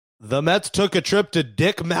The Mets took a trip to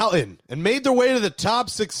Dick Mountain and made their way to the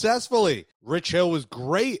top successfully. Rich Hill was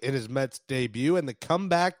great in his Mets debut, and the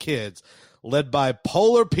comeback kids, led by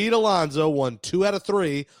Polar Pete Alonso, won 2 out of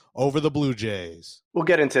 3 over the Blue Jays. We'll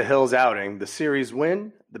get into Hill's outing, the series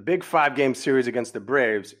win, the big 5-game series against the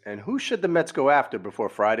Braves, and who should the Mets go after before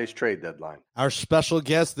Friday's trade deadline. Our special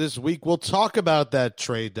guest this week will talk about that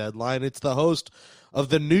trade deadline. It's the host of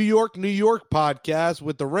the New York podcast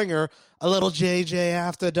with the Ringer, a little JJ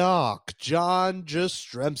After Dark, John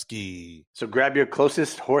Jastrzemski. So grab your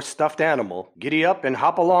closest horse-stuffed animal, giddy up, and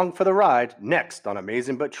hop along for the ride next on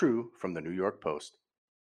Amazing But True from the New York Post.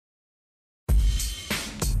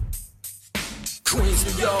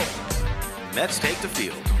 Queens, New York. Mets take the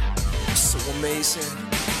field. So amazing.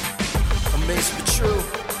 Amazing but true.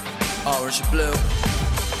 Orange and blue.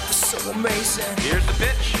 So amazing. Here's the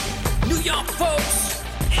pitch. New York Post.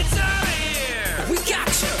 It's out of here. We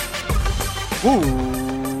got you.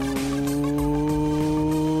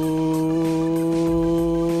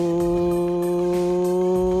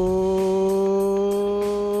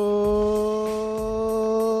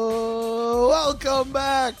 Welcome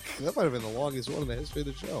back. That might have been the longest one in the history of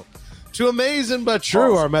the show. To Amazing But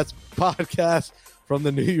True, our Mets podcast from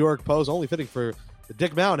the New York Post, only fitting for the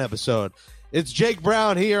Dick Mountain episode. It's Jake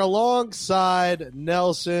Brown here alongside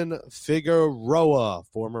Nelson Figueroa,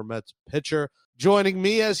 former Mets pitcher, joining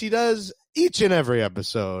me as he does each and every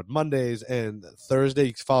episode, Mondays and Thursdays.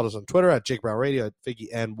 You can follow us on Twitter at Jake Brown Radio, at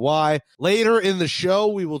FiggyNY. Later in the show,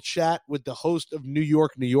 we will chat with the host of New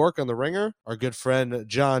York on the Ringer, our good friend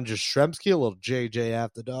John Jastrzemski, a little JJ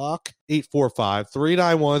After Dark.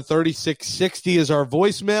 845-391-3660 is our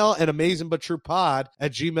voicemail, and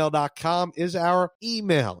amazingbutTruePod@gmail.com is our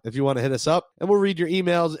email if you want to hit us up. And we'll read your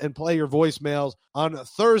emails and play your voicemails on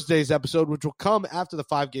Thursday's episode, which will come after the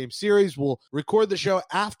 5-game series. We'll record the show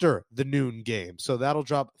after the noon game. So that'll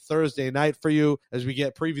drop Thursday night for you as we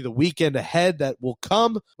get preview the weekend ahead that will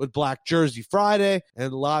come with Black Jersey Friday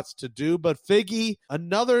and lots to do. But Figgy,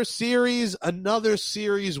 another series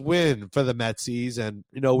win for the Metsies. And,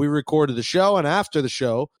 we recorded the show, and after the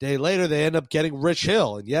show, a day later, they end up getting Rich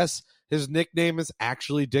Hill. And yes, his nickname is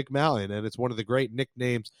actually Dick Mountain, and it's one of the great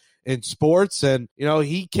nicknames in sports. And,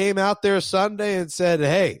 he came out there Sunday and said,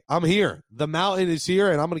 hey, I'm here. The mountain is here,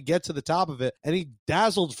 and I'm going to get to the top of it. And he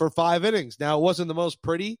dazzled for 5 innings. Now, it wasn't the most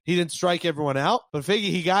pretty. He didn't strike everyone out, but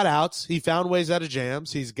Figgy, he got outs. He found ways out of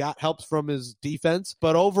jams. He's got help from his defense.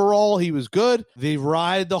 But overall, he was good. They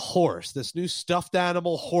ride the horse, this new stuffed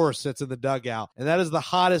animal horse that's in the dugout. And that is the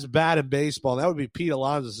hottest bat in baseball. And that would be Pete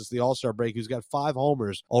Alonso since the All-Star break, who's got 5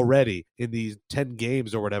 homers already in these 10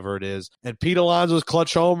 games or whatever it is. And Pete Alonso's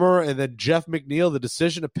clutch homer, and then Jeff McNeil, the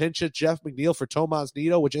decision to pinch hit Jeff McNeil for Tomas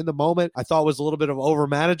Nido, which in the moment I thought was a little bit of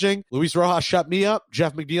over-managing. Luis Rojas shut me up.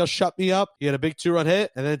 Jeff McNeil shut me up. He had a big 2-run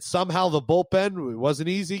hit, and then somehow the bullpen, it wasn't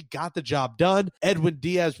easy, got the job done. Edwin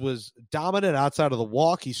Diaz was dominant outside of the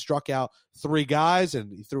walk. He struck out 3 guys,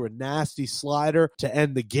 and he threw a nasty slider to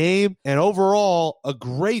end the game. And overall, a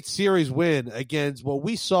great series win against what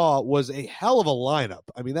we saw was a hell of a lineup.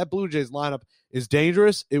 I mean, that Blue Jays lineup is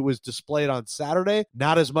dangerous. It was displayed on Saturday,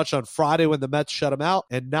 not as much on Friday when the Mets shut them out,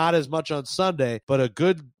 and not as much on Sunday, but a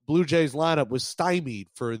good Blue Jays lineup was stymied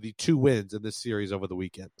for the 2 wins in this series over the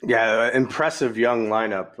weekend. Yeah, impressive young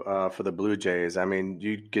lineup for the Blue Jays. I mean,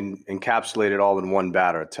 you can encapsulate it all in one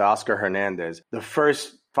batter. Teoscar Hernandez, the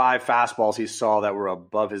first 5 fastballs he saw that were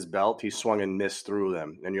above his belt, he swung and missed through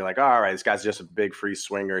them. And you're like, all right, this guy's just a big free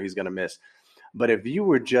swinger. He's going to miss. But if you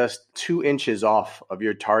were just 2 inches off of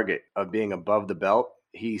your target of being above the belt,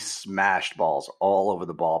 he smashed balls all over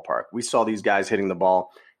the ballpark. We saw these guys hitting the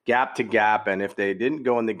ball gap to gap, and if they didn't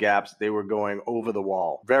go in the gaps, they were going over the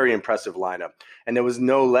wall. Very impressive lineup. And there was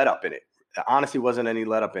no let up in it. There honestly wasn't any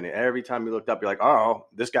let up in it. Every time you looked up, you're like, oh,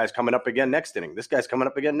 this guy's coming up again next inning. This guy's coming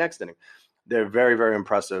up again next inning. They're very, very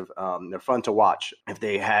impressive. They're fun to watch. If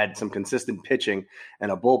they had some consistent pitching and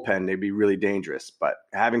a bullpen, they'd be really dangerous. But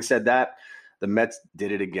having said that, the Mets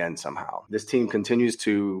did it again somehow. This team continues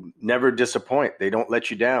to never disappoint. They don't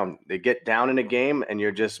let you down. They get down in a game, and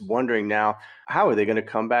you're just wondering now, how are they going to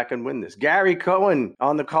come back and win this? Gary Cohen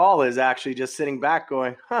on the call is actually just sitting back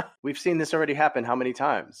going, we've seen this already happen how many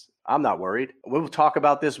times? I'm not worried. We'll talk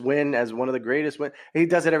about this win as one of the greatest wins. He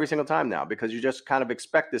does it every single time now because you just kind of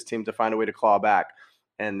expect this team to find a way to claw back,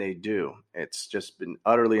 and they do. It's just been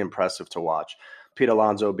utterly impressive to watch. Pete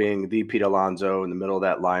Alonso being the Pete Alonso in the middle of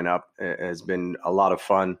that lineup has been a lot of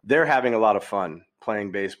fun. They're having a lot of fun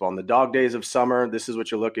playing baseball. In the dog days of summer, this is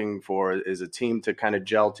what you're looking for, is a team to kind of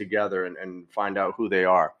gel together and find out who they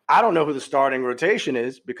are. I don't know who the starting rotation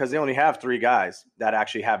is because they only have 3 guys that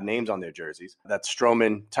actually have names on their jerseys. That's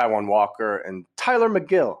Stroman, Taijuan Walker, and Tyler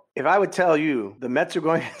McGill. If I would tell you the Mets are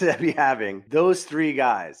going to be having those 3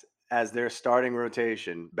 guys as their starting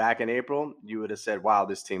rotation back in April, you would have said, wow,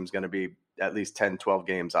 this team's going to be at least 10, 12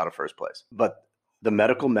 games out of first place. But the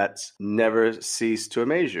medical Mets never cease to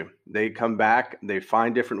amaze you. They come back, they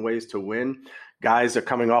find different ways to win. Guys are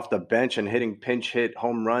coming off the bench and hitting pinch hit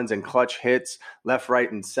home runs and clutch hits left,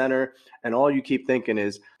 right, and center. And all you keep thinking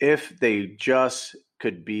is, if they just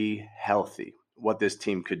could be healthy, what this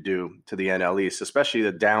team could do to the NL East, especially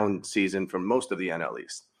the down season for most of the NL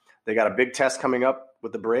East. They got a big test coming up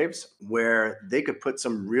with the Braves where they could put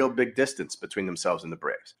some real big distance between themselves and the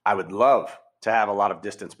Braves. I would love to have a lot of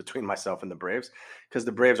distance between myself and the Braves, because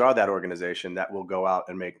the Braves are that organization that will go out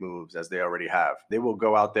and make moves, as they already have. They will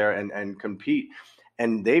go out there and compete.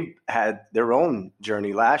 And they've had their own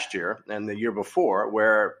journey last year and the year before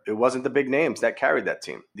where it wasn't the big names that carried that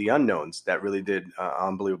team, the unknowns that really did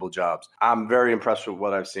unbelievable jobs. I'm very impressed with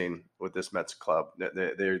what I've seen with this Mets club.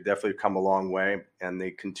 They definitely come a long way, and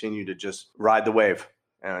they continue to just ride the wave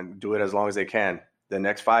and do it as long as they can. The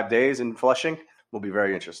next 5 days in Flushing will be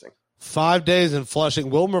very interesting. 5 days in Flushing.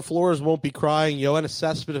 Wilmer Flores won't be crying. Yoenis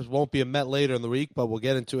Cespedes won't be a Met later in the week, but we'll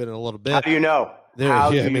get into it in a little bit. How do you know?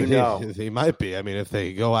 He might be. I mean, if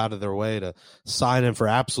they go out of their way to sign him for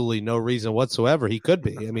absolutely no reason whatsoever, he could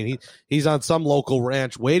be. I mean, he's on some local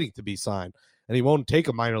ranch waiting to be signed, and he won't take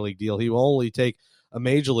a minor league deal. He will only take a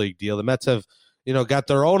major league deal. The Mets have, got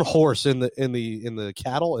their own horse in the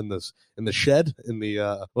cattle, in the shed, in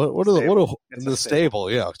the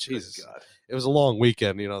stable. Yeah, Jesus. It was a long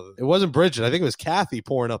weekend. It wasn't Bridget. I think it was Kathy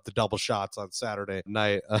pouring up the double shots on Saturday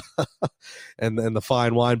night and the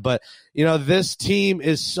fine wine. But, this team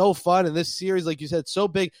is so fun. And this series, like you said, so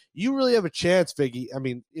big. You really have a chance, Figgy. I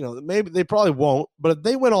mean, maybe they probably won't. But if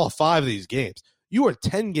they win all 5 of these games, you are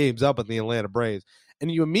 10 games up in the Atlanta Braves.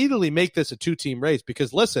 And you immediately make this a 2-team race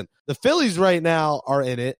because, listen, the Phillies right now are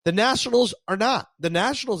in it. The Nationals are not. The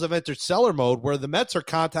Nationals have entered seller mode where the Mets are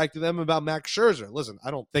contacting them about Max Scherzer. Listen, I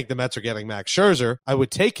don't think the Mets are getting Max Scherzer. I would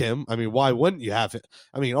take him. I mean, why wouldn't you have it?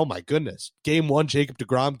 I mean, oh, my goodness. Game 1, Jacob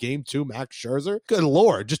deGrom. Game 2, Max Scherzer. Good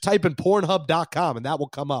Lord. Just type in Pornhub.com and that will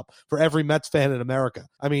come up for every Mets fan in America.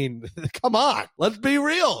 I mean, come on. Let's be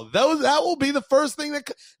real. That will be the first thing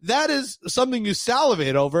that is something you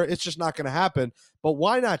salivate over. It's just not going to happen. But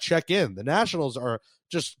why not check in? The Nationals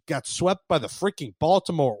just got swept by the freaking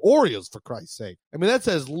Baltimore Orioles, for Christ's sake. I mean, that's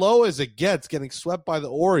as low as it gets, getting swept by the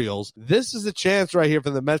Orioles. This is a chance right here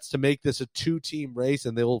for the Mets to make this a 2-team race,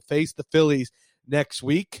 and they will face the Phillies next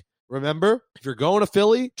week. Remember, if you're going to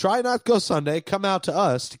Philly, try not to go Sunday. Come out to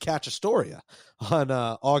us to Catch Astoria on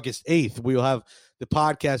August 8th. We will have the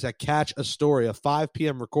podcast at Catch Astoria, 5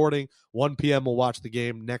 p.m. recording. 1 p.m. we'll watch the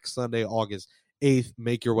game next Sunday, August 8th.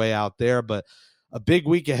 Make your way out there. But a big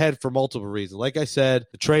week ahead for multiple reasons. Like I said,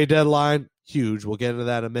 the trade deadline, huge. We'll get into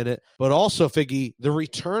that in a minute. But also, Figgy, the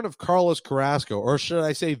return of Carlos Carrasco, or should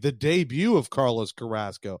I say the debut of Carlos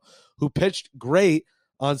Carrasco, who pitched great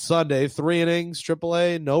on Sunday. 3 innings,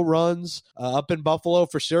 AAA, no runs, up in Buffalo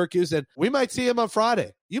for Syracuse. And we might see him on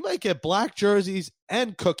Friday. You might get black jerseys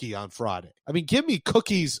and cookie on Friday. I mean, give me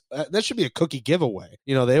cookies. That should be a cookie giveaway.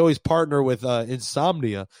 They always partner with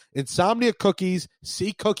Insomnia. Insomnia cookies,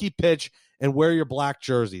 see cookie pitch, and wear your black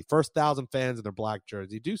jersey. First 1,000 fans in their black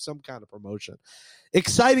jersey. Do some kind of promotion.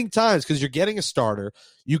 Exciting times because you're getting a starter.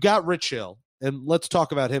 You got Rich Hill. And let's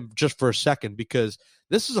talk about him just for a second, because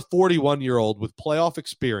this is a 41-year-old with playoff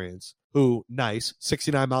experience who,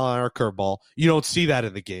 69-mile-an-hour curveball. You don't see that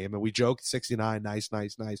in the game. And we joke, 69, nice.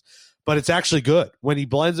 But it's actually good when he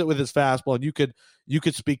blends it with his fastball. And you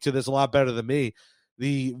could speak to this a lot better than me.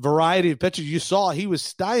 The variety of pitches you saw, he was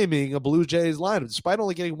stymieing a Blue Jays lineup. Despite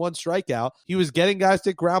only getting 1 strikeout, he was getting guys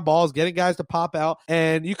to ground balls, getting guys to pop out,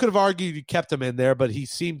 and you could have argued you kept him in there, but he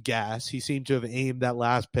seemed gassed. He seemed to have aimed that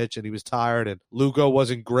last pitch, and he was tired, and Lugo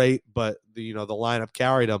wasn't great, but the lineup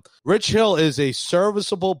carried him. Rich Hill is a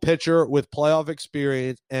serviceable pitcher with playoff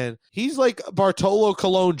experience, and he's like Bartolo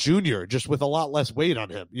Colon Jr., just with a lot less weight on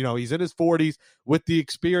him. He's in his 40s with the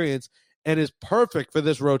experience, and is perfect for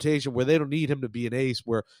this rotation where they don't need him to be an ace,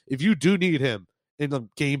 where if you do need him in the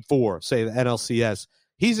game 4, say the NLCS,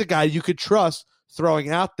 he's a guy you could trust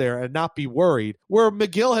throwing out there and not be worried, where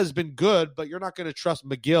McGill has been good, but you're not going to trust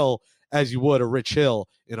McGill as you would a Rich Hill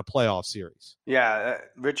in a playoff series. Yeah,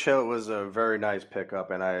 Rich Hill was a very nice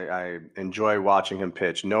pickup, and I enjoy watching him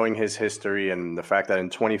pitch, knowing his history and the fact that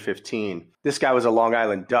in 2015, this guy was a Long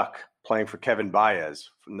Island Duck. playing for Kevin Baez,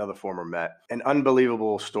 another former Met. An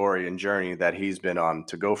unbelievable story and journey that he's been on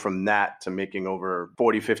to go from that to making over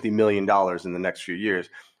 $40-50 million in the next few years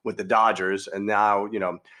with the Dodgers. And now,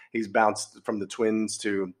 he's bounced from the Twins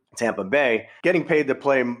to Tampa Bay. Getting paid to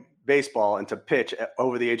play baseball and to pitch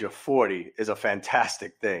over the age of 40 is a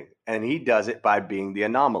fantastic thing. And he does it by being the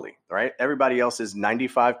anomaly, right? Everybody else is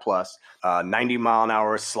 95 plus, 90 mile an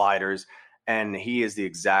hour sliders. And he is the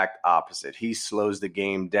exact opposite. He slows the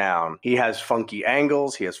game down. He has funky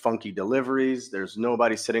angles. He has funky deliveries. There's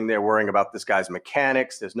nobody sitting there worrying about this guy's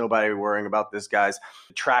mechanics. There's nobody worrying about this guy's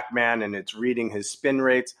TrackMan and it's reading his spin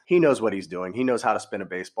rates. He knows what he's doing. He knows how to spin a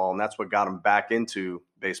baseball. And that's what got him back into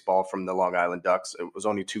baseball from the Long Island Ducks. It was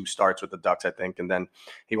only 2 starts with the Ducks, I think. And then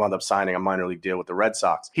he wound up signing a minor league deal with the Red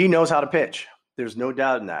Sox. He knows how to pitch. There's no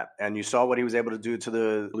doubt in that. And you saw what he was able to do to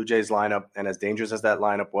the Blue Jays lineup. And as dangerous as that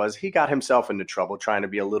lineup was, he got himself into trouble trying to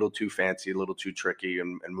be a little too fancy, a little too tricky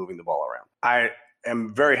and moving the ball around. I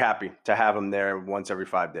am very happy to have him there once every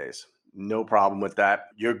 5 days. No problem with that.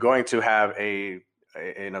 You're going to have an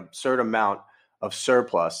absurd amount of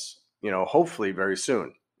surplus, hopefully very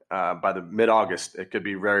soon. By the mid-August, it could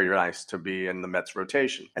be very nice to be in the Mets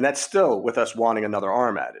rotation. And that's still with us wanting another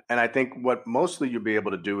arm at it. And I think what mostly you'll be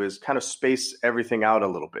able to do is kind of space everything out a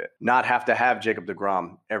little bit, not have to have Jacob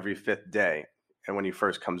deGrom every 5th day and when he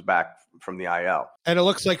first comes back from the IL. And it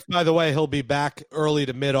looks like, by the way, he'll be back early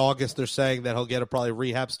to mid-August. They're saying that he'll get a probably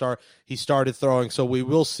rehab start. He started throwing, so we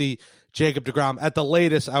will see Jacob deGrom at the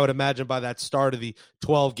latest, I would imagine, by that start of the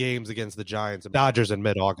 12 games against the Giants and Dodgers in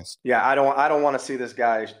mid-August. Yeah, I don't want to see this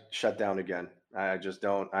guy shut down again. I just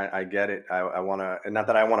don't. I get it. I want to, and not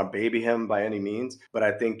that I want to baby him by any means, but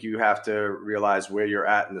I think you have to realize where you're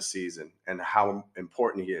at in the season and how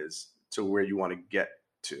important he is to where you want to get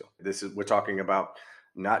to. We're talking about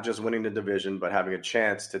not just winning the division, but having a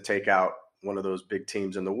chance to take out one of those big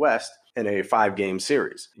teams in the West in a 5-game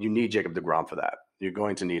series. You need Jacob deGrom for that. You're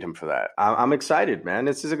going to need him for that. I'm excited, man.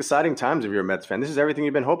 This is exciting times if you're a Mets fan. This is everything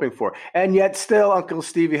you've been hoping for. And yet still, Uncle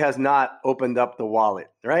Stevie has not opened up the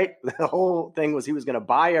wallet, right? The whole thing was he was going to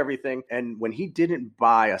buy everything. And when he didn't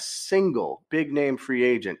buy a single big-name free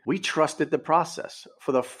agent, we trusted the process.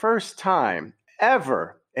 For the first time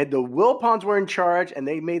ever, and the Wilpons were in charge and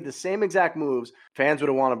they made the same exact moves, fans would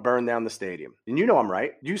have wanted to burn down the stadium. And you know I'm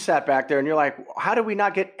right. You sat back there and you're like, how did we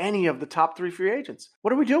not get any of the top 3 free agents?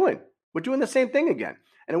 What are we doing? We're doing the same thing again.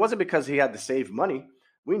 And it wasn't because he had to save money.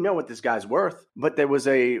 We know what this guy's worth, but there was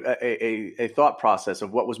a thought process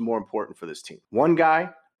of what was more important for this team. 1 guy,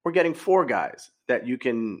 we're getting 4 guys that you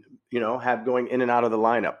can, have going in and out of the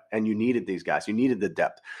lineup. And you needed these guys. You needed the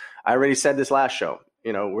depth. I already said this last show.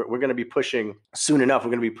 We're going to be pushing soon enough.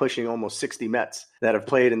 We're going to be pushing almost 60 Mets that have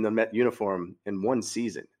played in the Met uniform in 1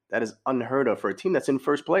 season. That is unheard of for a team that's in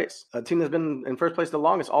first place, a team that's been in first place the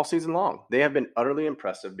longest all season long. They have been utterly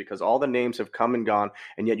impressive because all the names have come and gone,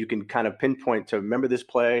 and yet you can kind of pinpoint to remember this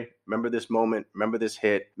play, remember this moment, remember this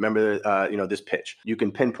hit, remember this pitch. You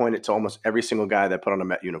can pinpoint it to almost every single guy that put on a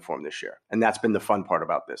Met uniform this year, and that's been the fun part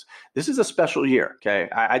about this. This is a special year, okay?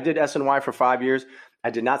 I did SNY for 5 years. I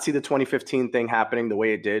did not see the 2015 thing happening the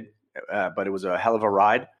way it did, but it was a hell of a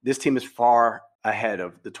ride. This team is far ahead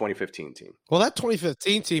of the 2015 team. Well, that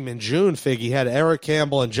 2015 team in June, Figgy, had Eric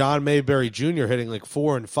Campbell and John Mayberry Jr. hitting like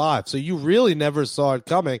 4 and 5. So you really never saw it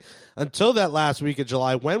coming until that last week of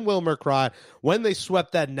July when Wilmer cried, when they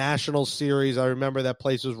swept that national series. I remember that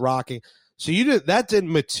place was rocking. So that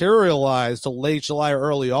didn't materialize till late July or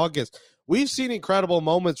early August. We've seen incredible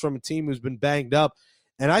moments from a team who's been banged up,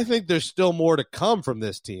 and I think there's still more to come from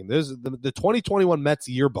this team. There's the 2021 Mets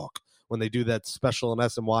yearbook, when they do that special in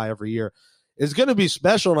SNY every year, is going to be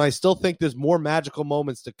special, and I still think there's more magical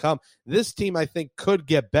moments to come. This team, I think, could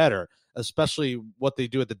get better, especially what they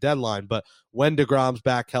do at the deadline. But when deGrom's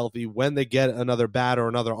back healthy, when they get another bat or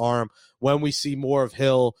another arm, when we see more of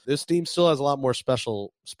Hill, this team still has a lot more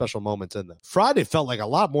special moments in them. Friday felt like a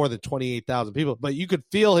lot more than 28,000 people, but you could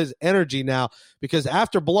feel his energy now because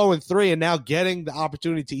after blowing 3 and now getting the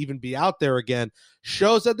opportunity to even be out there again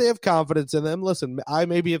shows that they have confidence in them. Listen, I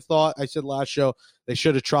maybe have thought, I said last show, they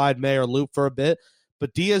should have tried May or Loop for a bit,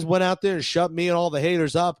 but Diaz went out there and shut me and all the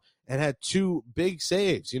haters up and had 2 big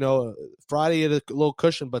saves. Friday had a little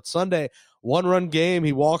cushion, but Sunday, 1-run game,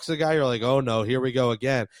 he walks the guy, you're like, oh no, here we go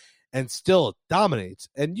again, and still dominates.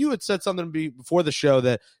 And you had said something before the show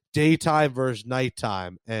that daytime versus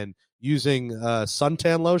nighttime and using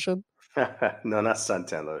suntan lotion? No, not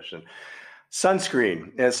suntan lotion.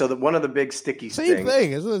 Sunscreen. Yeah, so one of the big sticky Same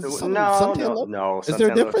thing, isn't it? No. Is there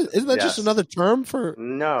a suntan difference? lotion. Isn't that Yes. just another term for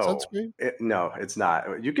No. sunscreen? No, it's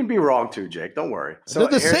not. You can be wrong too, Jake. Don't worry. They're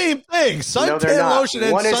the same thing. No, they're Suntan not. lotion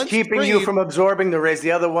and one is sunscreen. keeping you from absorbing the rays.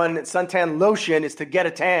 The other one, suntan lotion, is to get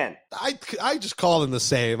a tan. I just call them the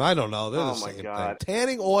same. I don't know. They're Oh the my same God. thing.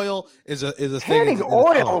 Tanning oil is a Tanning thing.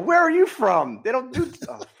 oil? Where are you from? They don't do.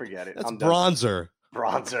 Oh, forget it. That's I'm done. bronzer.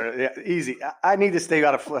 Bronzer. Yeah, easy. I need to stay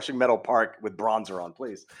out of Flushing Meadow Park with bronzer on,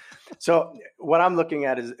 please. So what I'm looking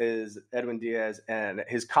at is Edwin Diaz and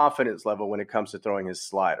his confidence level when it comes to throwing his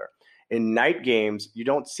slider. In night games, you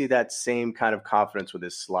don't see that same kind of confidence with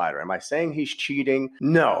his slider. Am I saying he's cheating?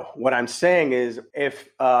 No. What I'm saying is if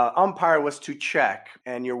umpire was to check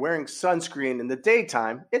and you're wearing sunscreen in the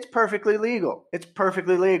daytime, it's perfectly legal. It's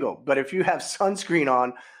perfectly legal. But if you have sunscreen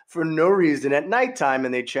on for no reason at nighttime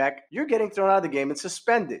and they check, you're getting thrown out of the game and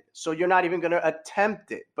suspended. So you're not even going to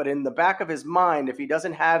attempt it. But in the back of his mind, if he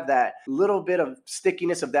doesn't have that little bit of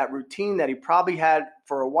stickiness of that routine that he probably had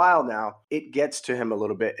for a while now, it gets to him a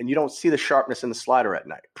little bit. And you don't see the sharpness in the slider at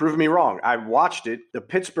night. Prove me wrong. I watched it. The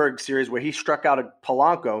Pittsburgh series where he struck out a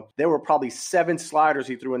Polanco, there were probably 7 sliders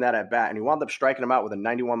he threw in that at bat. And he wound up striking him out with a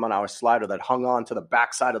 91-mile-an-hour slider that hung on to the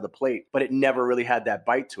backside of the plate, but it never really had that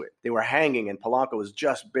bite to it. They were hanging and Polanco was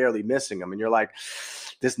just barely missing him. And you're like,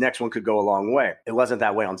 this next one could go a long way. It wasn't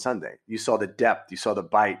that way on Sunday. You saw the depth, you saw the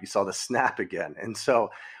bite, you saw the snap again. And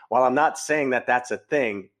so while I'm not saying that that's a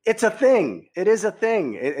thing, it's a thing. It is a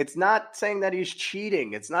thing. It's not saying that he's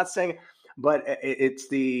cheating. It's not saying, but it's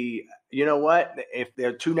the, you know what? If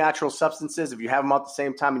they're two natural substances, if you have them at the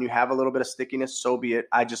same time and you have a little bit of stickiness, so be it.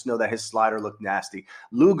 I just know that his slider looked nasty.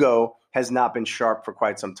 Lugo has not been sharp for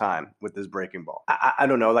quite some time with this breaking ball. I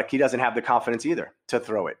don't know. Like he doesn't have the confidence either to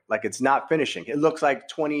throw it. Like it's not finishing. It looks like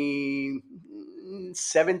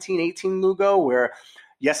 2017, 18 Lugo where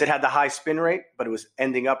yes, it had the high spin rate, but it was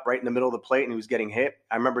ending up right in the middle of the plate and he was getting hit.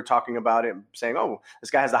 I remember talking about it and saying, oh,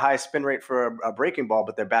 this guy has the highest spin rate for a breaking ball,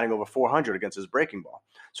 but they're batting over 400 against his breaking ball.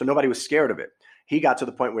 So nobody was scared of it. He got to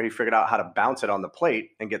the point where he figured out how to bounce it on the plate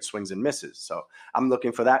and get swings and misses. So I'm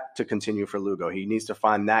looking for that to continue for Lugo. He needs to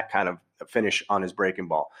find that kind of finish on his breaking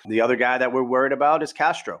ball. The other guy that we're worried about is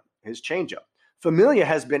Castro, his changeup. Familia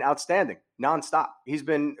has been outstanding, nonstop. He's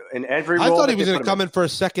been in every role. I thought he was going to come in for a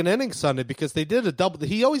second inning Sunday because they did a double.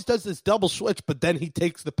 He always does this double switch, but then he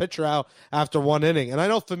takes the pitcher out after one inning. And I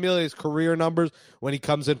know Familia's career numbers when he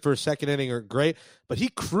comes in for a second inning are great, but he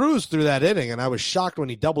cruised through that inning, and I was shocked when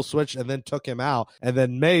he double switched and then took him out. And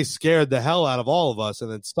then May scared the hell out of all of us.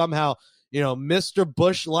 And then somehow, Mr.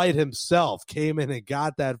 Busch Light himself came in and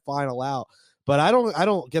got that final out. But I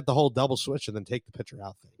don't get the whole double switch and then take the pitcher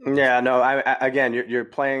out thing. Yeah, no. Again, you're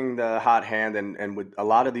playing the hot hand, and with a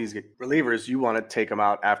lot of these relievers, you want to take them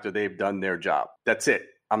out after they've done their job. That's it.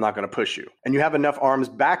 I'm not going to push you. And you have enough arms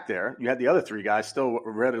back there. You had the other 3 guys still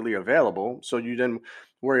readily available, so you didn't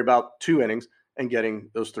worry about 2 innings and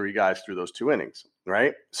getting those 3 guys through those 2 innings,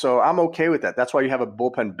 right? So I'm okay with that. That's why you have a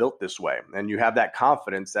bullpen built this way, and you have that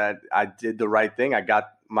confidence that I did the right thing. I got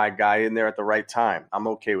my guy in there at the right time. I'm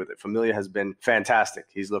okay with it. Familia has been fantastic.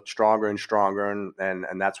 He's looked stronger and stronger,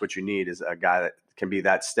 and that's what you need is a guy that can be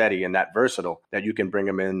that steady and that versatile that you can bring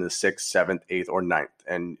him in the 6th, 7th, 8th, or 9th,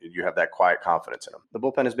 and you have that quiet confidence in him. The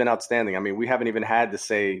bullpen has been outstanding. I mean, we haven't even had to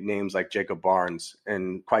say names like Jacob Barnes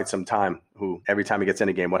in quite some time, who every time he gets in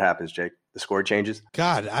a game, what happens, Jake? The score changes?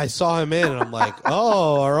 God, I saw him in, and I'm like,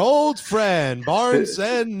 oh, our old friend, Barnes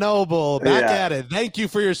and Noble, back at it. Thank you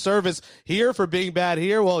for your service here, for being bad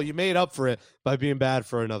here. Well, you made up for it by being bad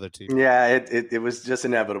for another team. Yeah, it was just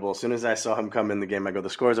inevitable. As soon as I saw him come in the game, I go, the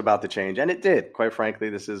score's about to change. And it did. Quite frankly,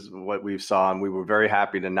 this is what we saw, and we were very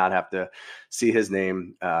happy to not have to see his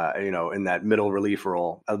name, in that middle relief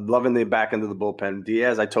role. I'm loving the back end of the bullpen.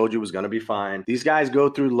 Diaz, I told you, was going to be fine. These guys go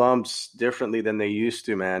through lumps differently than they used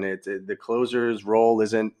to, man. The closer's role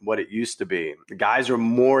isn't what it used to be. The guys are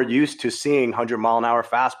more used to seeing 100-mile-an-hour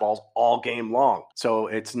fastballs all game long. So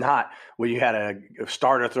it's not where you had a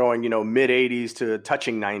starter throwing, mid-80s to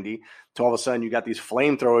touching 90, to all of a sudden you got these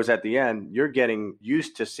flamethrowers at the end. You're getting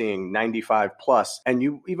used to seeing 95 plus. And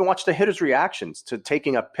you even watch the hitters' reactions to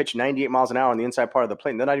taking a pitch 98 miles an hour on the inside part of the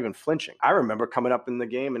plate, and they're not even flinching. I remember coming up in the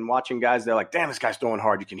game and watching guys, they're like, damn, this guy's throwing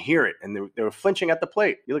hard. You can hear it. And they were flinching at the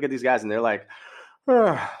plate. You look at these guys and they're like,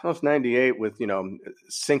 That's 98 with,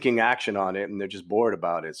 sinking action on it, and they're just bored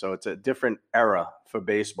about it. So it's a different era for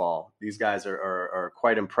baseball. These guys are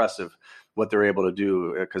quite impressive what they're able to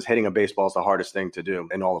do, because hitting a baseball is the hardest thing to do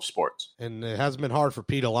in all of sports. And it hasn't been hard for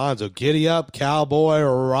Pete Alonso. Giddy up, cowboy,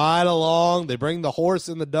 right along. They bring the horse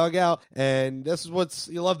in the dugout, and this is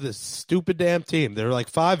you love this stupid damn team. They're like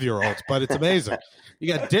 5-year-olds, but it's amazing.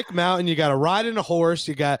 You got Dick Mountain, you got to ride in a horse,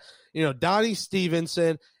 you got, Donnie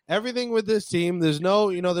Stevenson. Everything with this team, there's no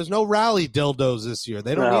rally dildos this year.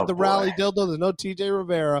 They don't need the rally dildo. There's no TJ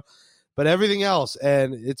Rivera, but everything else.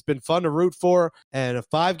 And it's been fun to root for. And a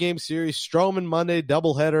 5-game series, Stroman Monday,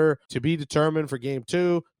 doubleheader to be determined for game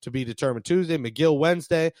 2, to be determined Tuesday, McGill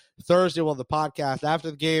Wednesday. Thursday, we'll have the podcast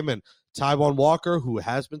after the game. And Taijuan Walker, who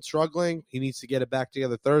has been struggling, he needs to get it back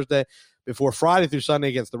together Thursday before Friday through Sunday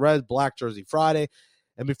against the Reds, Black Jersey Friday.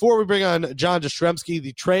 And before we bring on John Jastrzemski,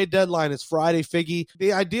 the trade deadline is Friday, Figgy.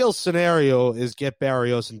 The ideal scenario is get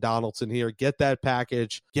Barrios and Donaldson here, get that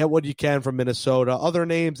package, get what you can from Minnesota. Other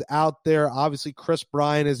names out there, obviously Chris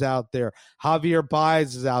Bryant is out there, Javier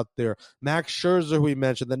Baez is out there, Max Scherzer, who we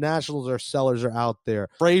mentioned, the Nationals, our sellers are out there.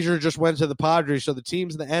 Frazier just went to the Padres, so the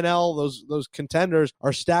teams in the NL, those contenders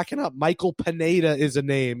are stacking up. Michael Pineda is a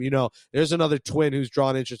name. There's another Twin who's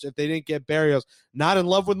drawn interest. If they didn't get Barrios, not in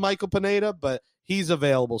love with Michael Pineda, but he's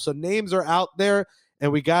available. So names are out there,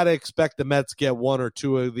 and we got to expect the Mets get 1 or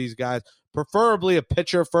 2 of these guys, preferably a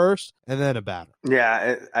pitcher first and then a batter.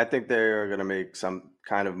 Yeah, I think they're going to make some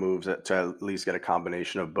kind of moves to at least get a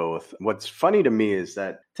combination of both. What's funny to me is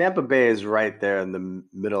that Tampa Bay is right there in the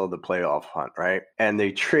middle of the playoff hunt, right? And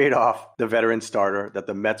they trade off the veteran starter that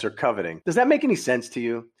the Mets are coveting. Does that make any sense to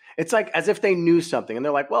you? It's like as if they knew something and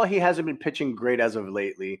they're like, well, he hasn't been pitching great as of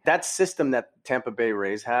lately. That system that Tampa Bay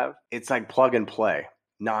Rays have, it's like plug and play.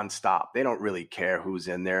 Nonstop. They don't really care who's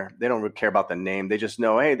in there. They don't really care about the name. They just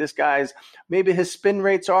know, hey, this guy's, maybe his spin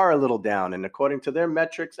rates are a little down. And according to their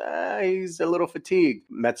metrics, he's a little fatigued.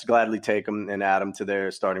 Mets gladly take him and add him to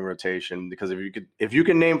their starting rotation, because if you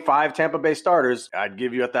can name 5 Tampa Bay starters, I'd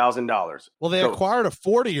give you $1,000. Well, they acquired a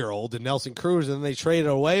 40-year-old in Nelson Cruz, and then they traded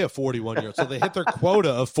away a 41-year-old. So they hit their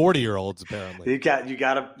quota of 40-year-olds, apparently. You got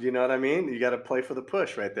to, you know what I mean? You got to play for the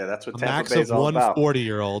push right there. That's what Tampa Bay is all about. Max of one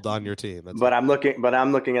 40-year-old on your team.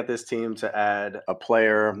 I'm looking at this team to add a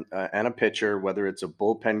player and a pitcher, whether it's a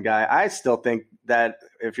bullpen guy. I still think that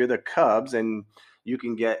if you're the Cubs and you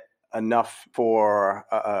can get enough for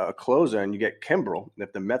a closer and you get Kimbrel,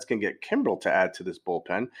 if the Mets can get Kimbrel to add to this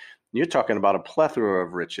bullpen, you're talking about a plethora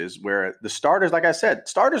of riches where the starters, like I said,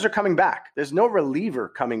 starters are coming back. There's no reliever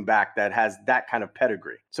coming back that has that kind of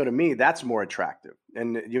pedigree. So to me, that's more attractive.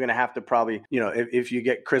 And you're going to have to probably, if you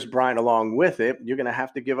get Chris Bryant along with it, you're going to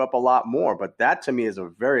have to give up a lot more. But that to me is a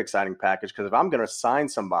very exciting package, because if I'm going to sign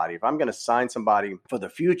somebody for the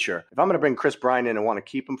future, if I'm going to bring Chris Bryant in and want to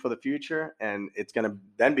keep him for the future, and it's going to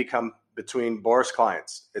then become between Boris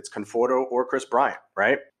Clients, it's Conforto or Chris Bryant,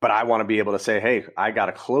 right? But I want to be able to say, hey, I got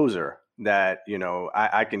a closer that,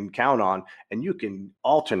 I can count on, and you can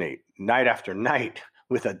alternate night after night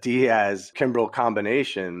with a Diaz-Kimbrel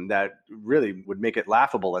combination that really would make it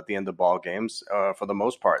laughable at the end of ball games for the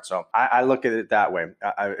most part. So I look at it that way.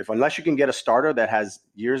 Unless you can get a starter that has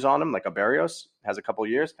years on him, like a Barrios has a couple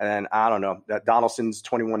years, and I don't know, that Donaldson's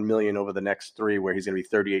 $21 million over the next 3, where he's going to be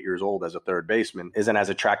 38 years old as a third baseman, isn't as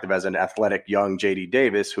attractive as an athletic young J.D.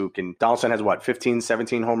 Davis, Donaldson has 15,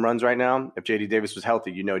 17 home runs right now. If J.D. Davis was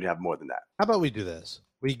healthy, you'd have more than that. How about we do this?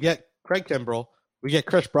 We get Craig Kimbrel, we get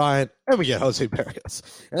Chris Bryant, and we get Jose Barrios.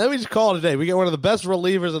 And then we just call it a day. We get one of the best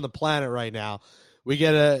relievers on the planet right now. We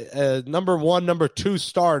get a number 1, number 2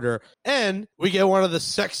 starter, and we get one of the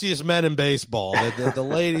sexiest men in baseball that the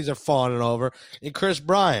ladies are fawning over, and Chris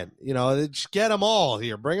Bryant. Just get them all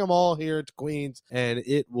here. Bring them all here to Queens, and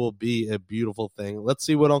it will be a beautiful thing. Let's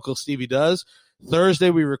see what Uncle Stevie does. Thursday,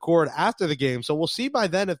 we record after the game, so we'll see by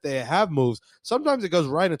then if they have moves. Sometimes it goes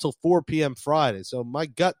right until 4 p.m. Friday, so my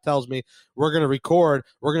gut tells me we're going to record,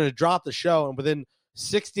 we're going to drop the show, and within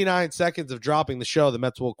 69 seconds of dropping the show, the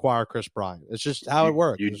Mets will acquire Chris Bryant. It's just how it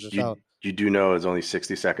works. You do know it's only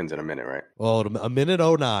 60 seconds in a minute, right? Well, a minute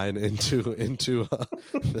 09 into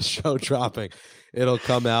the show dropping, it'll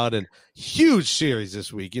come out. And huge series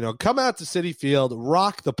this week. Come out to Citi Field,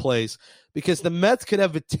 rock the place, because the Mets could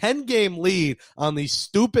have a 10-game lead on these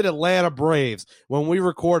stupid Atlanta Braves when we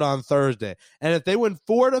record on Thursday. And if they win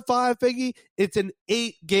 4-5, Figgy, it's an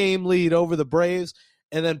 8-game lead over the Braves.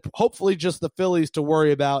 And then hopefully just the Phillies to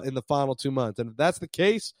worry about in the final 2 months. And if that's the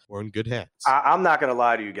case, we're in good hands. I'm not going to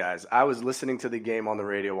lie to you guys. I was listening to the game on the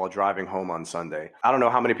radio while driving home on Sunday. I don't know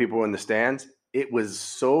how many people were in the stands. It was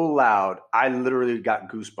so loud, I literally got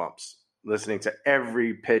goosebumps. listening to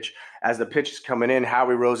every pitch. As the pitch is coming in,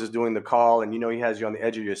 Howie Rose is doing the call, and he has you on the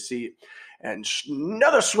edge of your seat. And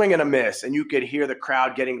another swing and a miss, and you could hear the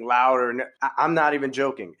crowd getting louder. And I'm not even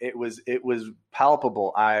joking. It was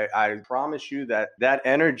palpable. I promise you that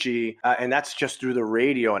energy, and that's just through the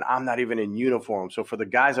radio, and I'm not even in uniform. So for the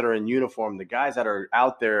guys that are in uniform, the guys that are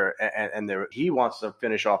out there, and he wants to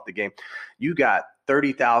finish off the game, you got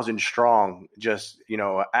 30,000 strong just,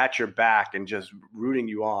 at your back and just rooting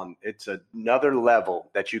you on. It's another level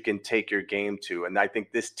that you can take your game to. And I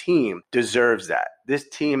think this team deserves that. This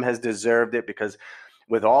team has deserved it because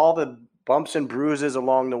with all the bumps and bruises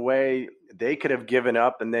along the way, they could have given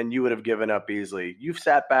up and then you would have given up easily. You've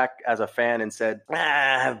sat back as a fan and said,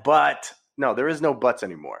 but no, there is no buts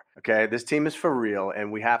anymore. Okay. This team is for real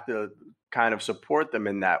and we have to kind of support them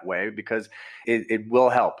in that way because it will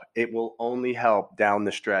help. It will only help down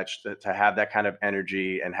the stretch to have that kind of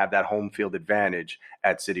energy and have that home field advantage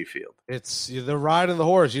at Citi Field. It's the ride of the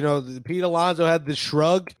horse. Pete Alonso had the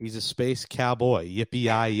shrug. He's a space cowboy.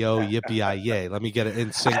 Yippee-yi-yo, yippee-yi-yay. Let me get an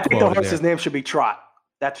in-sync quote. I think the horse's name should be Trot.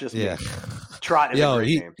 That's just me. Trot is a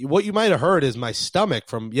great name. What you might have heard is my stomach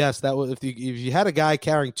from, that was if you had a guy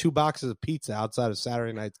carrying 2 boxes of pizza outside of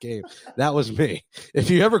Saturday night's game, that was me.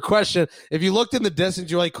 If you ever if you looked in the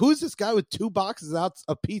distance, you're like, who's this guy with 2 boxes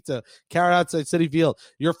of pizza carried outside Citi Field?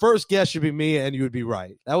 Your first guess should be me, and you would be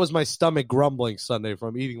right. That was my stomach grumbling Sunday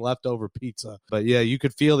from eating leftover pizza. But yeah, you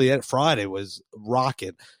could feel Friday was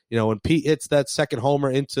rocking. When Pete hits that second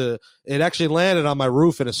homer it actually landed on my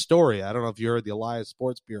roof in Astoria. I don't know if you heard the Elias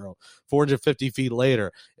Sports Bureau. 450 feet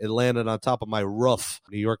later, it landed on top of my roof.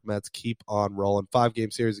 New York Mets keep on rolling.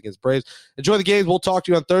 5-game series against Braves. Enjoy the games. We'll talk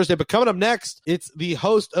to you on Thursday. But coming up next, it's the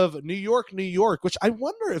host of New York, New York, which I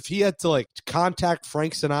wonder if he had to contact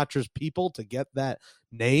Frank Sinatra's people to get that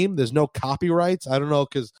name. There's no copyrights. I don't know,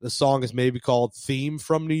 because the song is maybe called Theme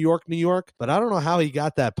from New York, New York, but I don't know how he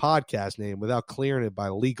got that podcast name without clearing it by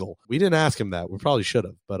legal. We didn't ask him that. We probably should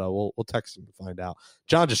have, but we'll text him to find out.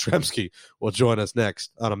 John Jastrzemski will join us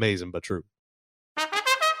next on Amazing But True.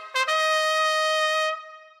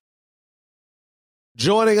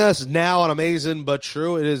 Joining us now on Amazing But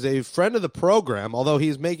True, it is a friend of the program, although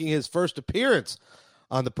he's making his first appearance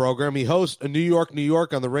on the program. He hosts New York, New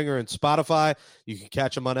York on the Ringer and Spotify. You can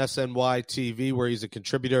catch him on SNY TV, where he's a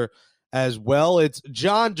contributor as well. It's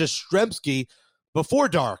John Jastrzemski, Before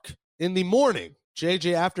Dark in the morning.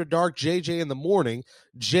 JJ After Dark, JJ in the morning,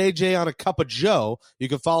 JJ on a Cup of Joe. You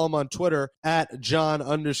can follow him on Twitter at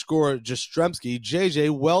John_Jastrzemski. JJ,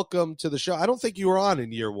 welcome to the show. I don't think you were on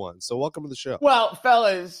in year 1, so welcome to the show. Well,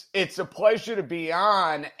 fellas, it's a pleasure to be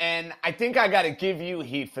on, and I think I got to give you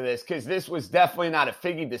heat for this because this was definitely not a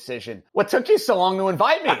Figgy decision. What took you so long to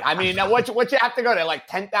invite me? I mean, what you have to go to,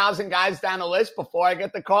 10,000 guys down the list before I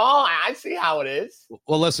get the call? I see how it is.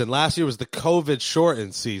 Well, listen, last year was the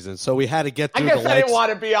COVID-shortened season, so we had to get through I didn't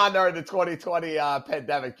want to be on there in the 2020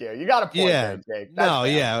 pandemic year. You got a point there, Jake.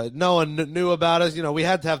 No one knew about us. We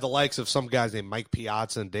had to have the likes of some guys named Mike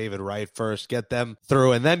Piazza and David Wright first, get them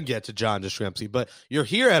through, and then get to John Jastrzemski. But you're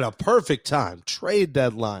here at a perfect time. Trade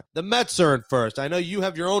deadline. The Mets are in first. I know you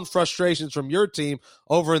have your own frustrations from your team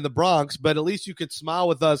over in the Bronx, but at least you could smile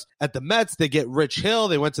with us at the Mets. They get Rich Hill.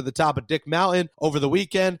 They went to the top of Dick Mountain over the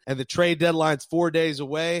weekend, and the trade deadline's 4 days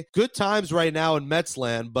away. Good times right now in Mets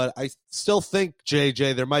land, but I still think,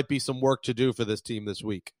 JJ, there might be some work to do for this team this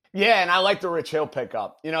week. Yeah, and I like the Rich Hill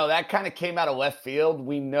pickup. That kind of came out of left field.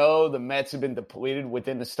 We know the Mets have been depleted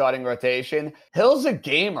within the starting rotation. Hill's a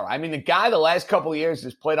gamer. I mean, the guy the last couple of years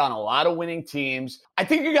has played on a lot of winning teams. I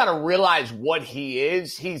think you got to realize what he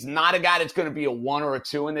is. He's not a guy that's going to be a 1 or a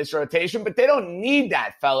 2 in this rotation, but they don't need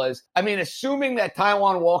that, fellas. I mean, assuming that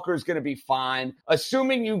Taijuan Walker is going to be fine,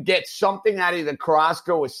 assuming you get something out of either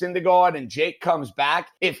Carrasco or Syndergaard and Jake comes back,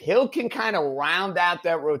 if Hill can kind of round out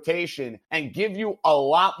that rotation and give you a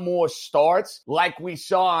lot more starts like we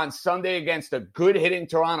saw on Sunday against a good hitting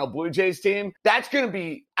Toronto Blue Jays team, that's going to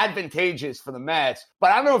be advantageous for the Mets. But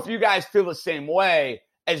I don't know if you guys feel the same way.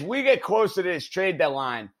 As we get closer to this trade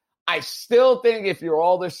deadline, I still think if you're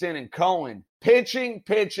Alderson and Cohen, pitching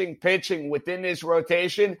within this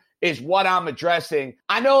rotation is what I'm addressing.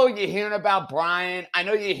 I know you're hearing about Bryant. I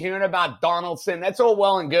know you're hearing about Donaldson. That's all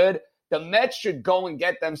well and good. The Mets should go and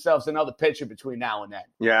get themselves another pitcher between now and then.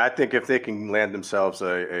 Yeah, I think if they can land themselves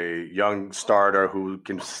a young starter who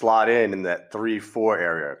can slot in that 3-4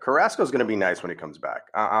 area, Carrasco's going to be nice when he comes back.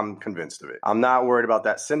 I'm convinced of it. I'm not worried about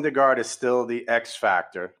that. Syndergaard is still the X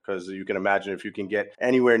factor because you can imagine if you can get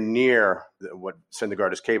anywhere near what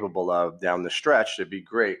Syndergaard is capable of down the stretch, it'd be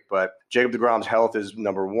great. But Jacob deGrom's health is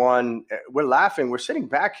number one. We're laughing. We're sitting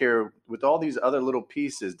back here with all these other little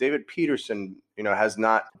pieces. David Peterson, has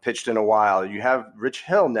not pitched in a while. You have Rich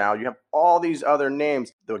Hill now. You have all these other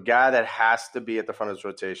names. The guy that has to be at the front of this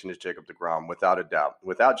rotation is Jacob deGrom, without a doubt.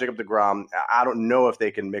 Without Jacob deGrom, I don't know if they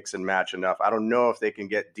can mix and match enough. I don't know if they can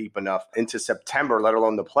get deep enough into September, let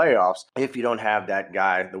alone the playoffs, if you don't have that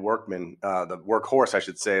guy, the workman, the workhorse, I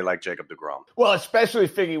should say, like Jacob deGrom. Well, especially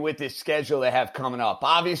figuring with this schedule they have coming up.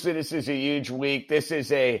 Obviously, this is a huge week. This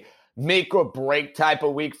is a make or break type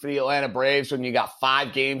of week for the Atlanta Braves when you got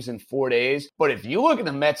 5 games in 4 days. But if you look at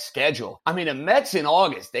the Mets schedule, the Mets in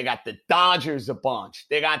August, they got the Dodgers a bunch.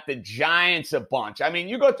 They got the Giants a bunch.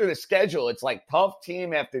 You go through the schedule, it's like tough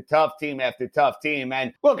team after tough team after tough team.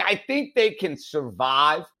 And look, I think they can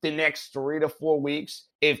survive the next 3 to 4 weeks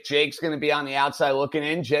if Jake's going to be on the outside looking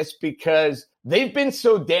in, just because they've been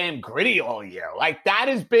so damn gritty all year. Like, that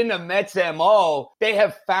has been the Mets' MO. They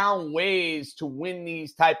have found ways to win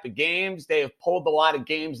these type of games. They have pulled a lot of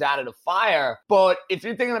games out of the fire. But if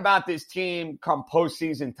you're thinking about this team come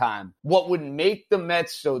postseason time, what would make the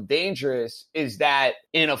Mets so dangerous is that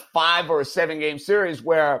in a 5 or a 7 game series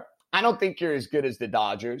where I don't think you're as good as the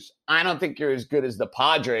Dodgers, I don't think you're as good as the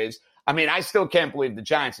Padres. I still can't believe the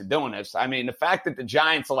Giants are doing this. The fact that the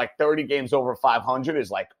Giants are like 30 games over 500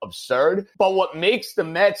 is like absurd. But what makes the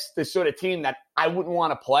Mets the sort of team that I wouldn't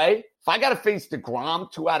want to play, if I got to face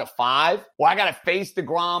deGrom 2 out of 5, or I got to face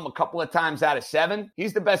deGrom a couple of times out of 7,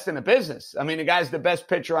 he's the best in the business. The guy's the best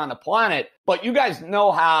pitcher on the planet. But you guys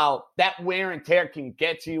know how that wear and tear can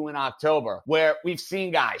get to you in October, where we've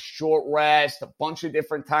seen guys short rest a bunch of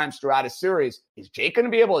different times throughout a series. Is Jake going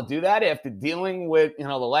to be able to do that after dealing with, the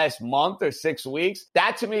last month or 6 weeks?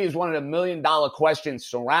 That to me is one of the $1 million questions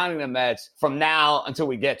surrounding the Mets from now until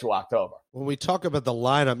we get to October. When we talk about the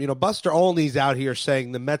lineup, Buster Olney's out here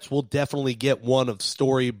saying the Mets will definitely get one of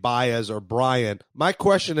Story, Baez, or Bryant. My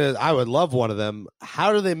question is, I would love one of them.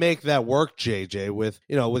 How do they make that work, JJ, with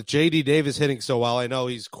J.D. Davis hitting so well? I know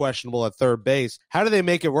he's questionable at third base. How do they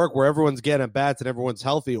make it work where everyone's getting at bats and everyone's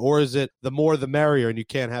healthy? Or is it the more the merrier and you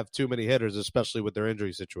can't have too many hitters, especially with their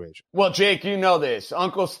injury situation? Well, Jake, you know this.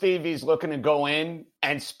 Uncle Stevie's looking to go in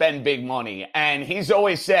and spend big money. And he's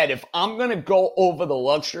always said, if I'm going to go over the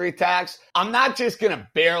luxury tax, I'm not just going to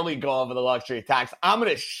barely go over the luxury tax. I'm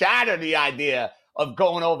going to shatter the idea of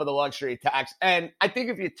going over the luxury tax. And I think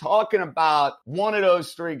if you're talking about one of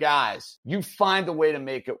those 3 guys, you find a way to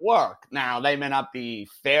make it work. Now, they may not be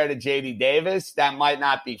fair to J.D. Davis. That might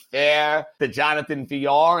not be fair to Jonathan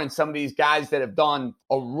Villar and some of these guys that have done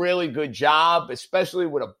a really good job, especially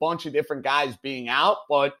with a bunch of different guys being out.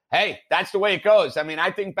 But hey, that's the way it goes.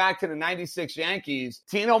 I think back to the 96 Yankees,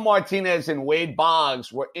 Tino Martinez and Wade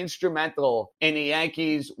Boggs were instrumental in the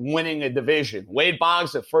Yankees winning a division. Wade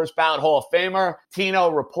Boggs, the first ballot Hall of Famer. Tino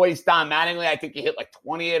replaced Don Mattingly. I think he hit like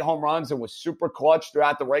 28 home runs and was super clutch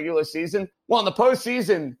throughout the regular season. Well, in the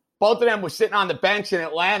postseason, both of them were sitting on the bench in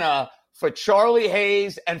Atlanta for Charlie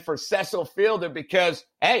Hayes and for Cecil Fielder because,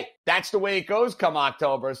 hey, that's the way it goes come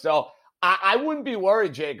October. So I wouldn't be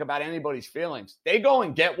worried, Jake, about anybody's feelings. They go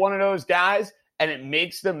and get one of those guys, and it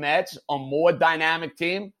makes the Mets a more dynamic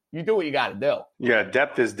team. You do what you got to do. Yeah,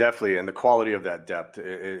 depth is definitely, and the quality of that depth,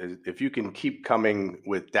 if you can keep coming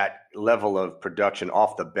with that level of production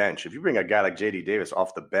off the bench, if you bring a guy like J.D. Davis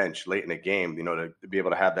off the bench late in the game, to be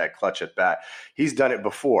able to have that clutch at bat, he's done it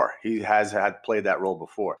before. He has played that role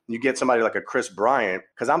before. You get somebody like a Chris Bryant,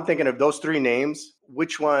 because I'm thinking of those 3 names,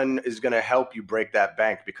 which one is going to help you break that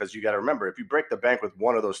bank? Because you got to remember, if you break the bank with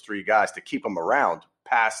one of those 3 guys to keep them around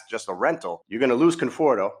past just a rental, you're going to lose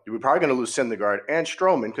Conforto. You're probably going to lose Syndergaard and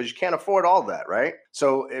Stroman because you can't afford all that, right?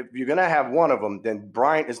 So if you're going to have one of them, then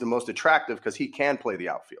Bryant is the most attractive because he can play the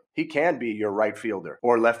outfield. He can be your right fielder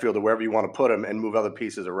or left fielder, wherever you want to put him, and move other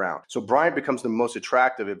pieces around. So Bryant becomes the most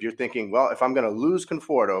attractive if you're thinking, well, if I'm going to lose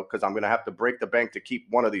Conforto because I'm going to have to break the bank to keep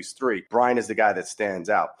one of these 3, Bryant is the guy that stands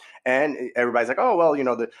out. And everybody's like, oh, well,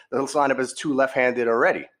 the lineup is 2 left-handed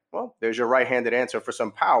already. Well, there's your right-handed answer for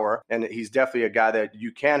some power, and he's definitely a guy that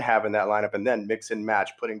you can have in that lineup and then mix and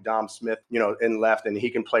match, putting Dom Smith, in left, and he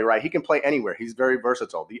can play right. He can play anywhere. He's very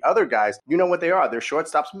versatile. The other guys, you know what they are. They're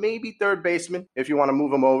shortstops, maybe third baseman if you want to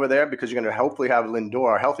move them over there because you're going to hopefully have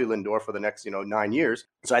Lindor, a healthy Lindor for the next, 9 years.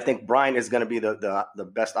 So I think Bryant is going to be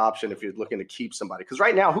the best option if you're looking to keep somebody. Because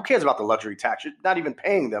right now, who cares about the luxury tax? You're not even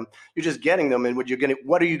paying them. You're just getting them, and what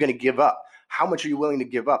are you going to give up? How much are you willing to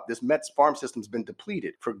give up? This Mets farm system's been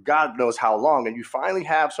depleted for God knows how long, and you finally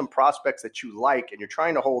have some prospects that you like and you're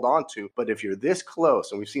trying to hold on to. But if you're this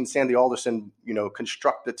close, and we've seen Sandy Alderson,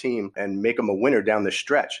 construct the team and make them a winner down the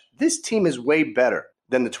stretch, this team is way better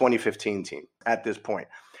than the 2015 team at this point.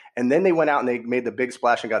 And then they went out and they made the big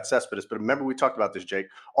splash and got Cespedes. But remember, we talked about this, Jake,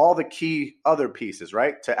 all the key other pieces,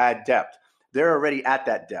 right, to add depth. They're already at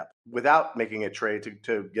that depth without making a trade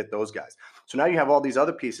to get those guys. So now you have all these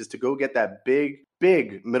other pieces to go get that big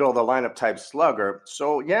middle of the lineup type slugger.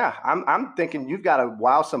 So yeah, I'm thinking you've got to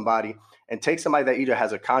wow somebody and take somebody that either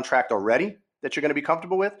has a contract already that you're going to be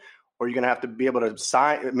comfortable with, or you're going to have to be able to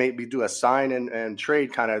sign, maybe do a sign and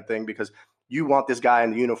trade kind of thing, because you want this guy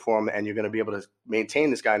in the uniform and you're going to be able to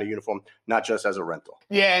maintain this guy in the uniform, not just as a rental.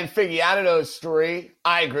 Yeah, and Figgy, out of those three,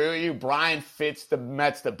 I agree with you. Brian fits the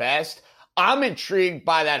Mets the best. I'm intrigued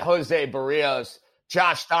by that Jose Barrios,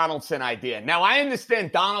 Josh Donaldson idea. Now, I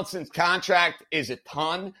understand Donaldson's contract is a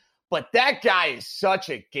ton, but that guy is such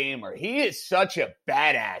a gamer. He is such a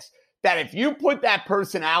badass that if you put that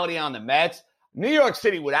personality on the Mets, New York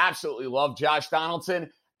City would absolutely love Josh Donaldson.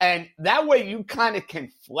 And that way you kind of can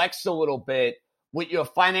flex a little bit with your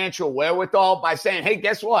financial wherewithal by saying, hey,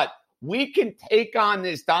 guess what? We can take on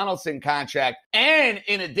this Donaldson contract. And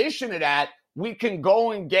in addition to that, we can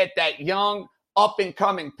go and get that young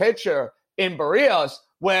up-and-coming pitcher in Barrios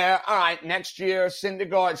where, all right, next year,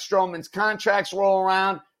 Syndergaard, Stroman's contracts roll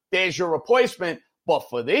around. There's your replacement. But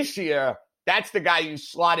for this year, that's the guy you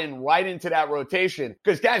slot in right into that rotation.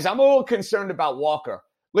 Because, guys, I'm a little concerned about Walker.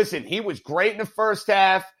 Listen, he was great in the first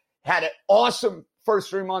half, had an awesome first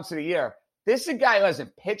 3 months of the year. This is a guy who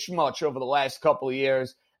hasn't pitched much over the last couple of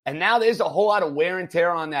years, and now there's a whole lot of wear and tear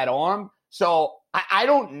on that arm. So I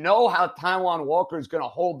don't know how Taijuan Walker is going to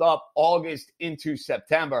hold up August into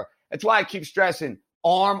September. That's why I keep stressing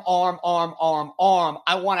arm.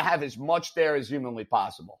 I want to have as much there as humanly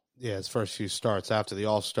possible. Yeah, his first few starts after the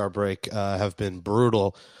All-Star break have been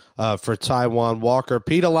brutal for Taijuan Walker.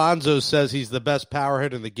 Pete Alonso says he's the best power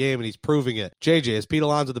hitter in the game, and he's proving it. JJ, is Pete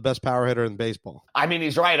Alonso the best power hitter in baseball? I mean,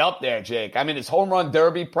 he's right up there, Jake. I mean, his home run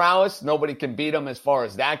derby prowess, nobody can beat him as far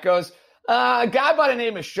as that goes. A guy by the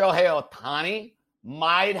name of Shohei Ohtani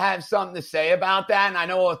might have something to say about that. And I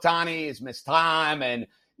know Ohtani has missed time and,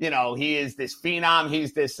 you know, he is this phenom.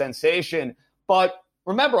 He's this sensation. But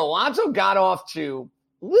remember, Alonso got off to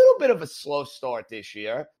a little bit of a slow start this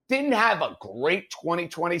year. Didn't have a great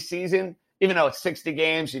 2020 season, even though it's 60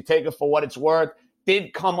 games. You take it for what it's worth.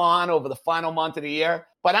 Did come on over the final month of the year.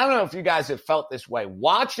 But I don't know if you guys have felt this way.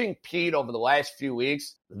 Watching Pete over the last few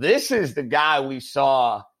weeks, this is the guy we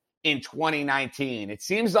saw in 2019. It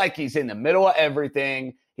seems like he's in the middle of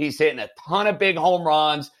everything. He's hitting a ton of big home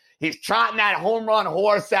runs. He's trotting that home run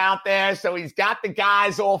horse out there, so he's got the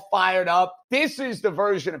guys all fired up. This is the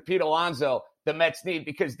version of Pete Alonso the Mets need,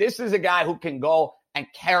 because this is a guy who can go and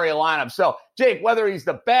carry a lineup. So, Jake, whether he's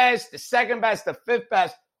the best, the second best, the fifth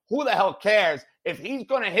best, who the hell cares? If he's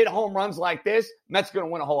going to hit home runs like this, Mets going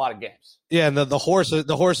to win a whole lot of games. Yeah, and the horse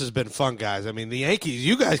has been fun, guys. I mean, the Yankees,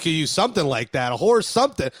 you guys could use something like that, a horse,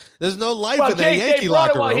 something. There's no life in the Yankee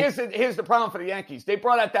locker room. Here's the problem for the Yankees. They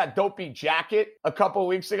brought out that dopey jacket a couple of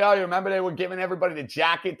weeks ago. You remember they were giving everybody the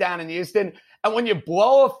jacket down in Houston? And when you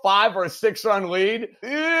blow a 5 or a 6 run lead,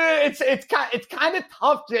 it's kind of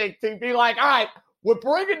tough, Jake, to be like, all right, we're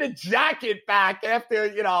bringing the jacket back after,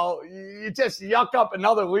 you just yuck up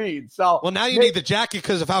another lead. So, well, now you need the jacket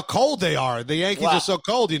because of how cold they are. The Yankees are so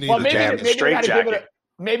cold, you need the jacket. Straight jacket.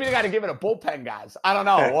 Maybe they got to give it a bullpen, guys. I don't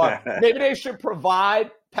know. Or maybe they should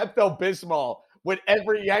provide Pepto-Bismol with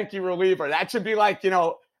every Yankee reliever. That should be like,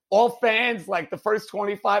 all fans, like the first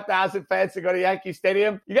 25,000 fans to go to Yankee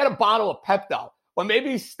Stadium, you got a bottle of Pepto. Or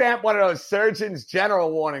maybe stamp one of those Surgeon's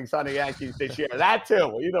General warnings on the Yankees this year. That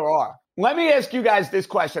too, either or. Let me ask you guys this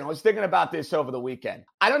question. I was thinking about this over the weekend.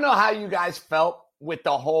 I don't know how you guys felt with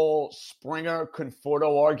the whole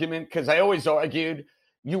Springer-Conforto argument, because I always argued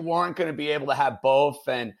you weren't going to be able to have both.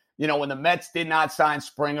 And, when the Mets did not sign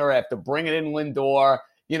Springer after bringing in Lindor,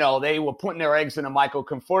 they were putting their eggs in a Michael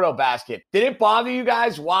Conforto basket. Did it bother you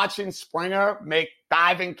guys watching Springer make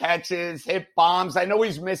diving catches, hit bombs? I know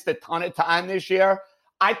he's missed a ton of time this year.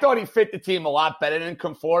 I thought he fit the team a lot better than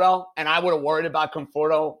Conforto, and I would have worried about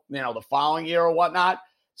Conforto, the following year or whatnot.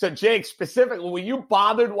 So, Jake, specifically, were you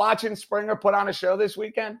bothered watching Springer put on a show this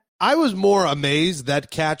weekend? I was more amazed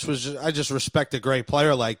that catch was I just respect a great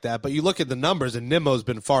player like that. But you look at the numbers, and Nimmo's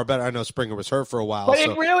been far better. I know Springer was hurt for a while. But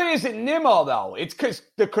it really isn't Nimmo, though. It's because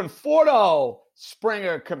the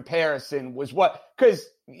Conforto-Springer comparison was because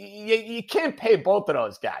you can't pay both of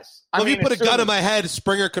those guys. Well, if you put a gun in my head,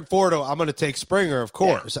 Springer, Conforto, I'm going to take Springer, of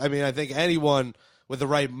course. Yeah. I mean, I think anyone with the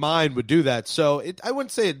right mind would do that. So I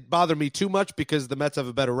wouldn't say it bothered me too much because the Mets have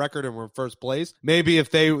a better record and we're in first place. Maybe if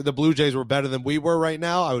the Blue Jays were better than we were right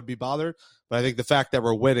now, I would be bothered. But I think the fact that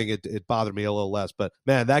we're winning, it bothered me a little less. But,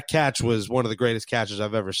 man, that catch was one of the greatest catches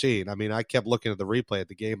I've ever seen. I mean, I kept looking at the replay at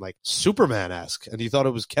the game like Superman-esque, and you thought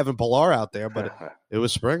it was Kevin Pillar out there, but it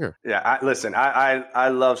was Springer. Yeah, I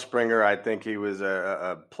love Springer. I think he was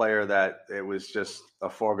a player that it was just a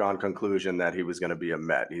foregone conclusion that he was going to be a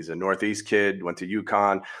Met. He's a Northeast kid, went to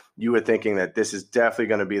UConn. You were thinking that this is definitely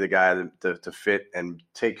going to be the guy to fit and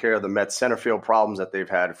take care of the Mets center field problems that they've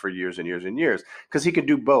had for years and years and years, because he could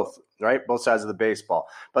do both, right? Both sides of the baseball.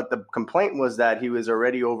 But the complaint was that he was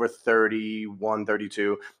already over 31,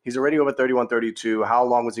 32. He's already over 31, 32. How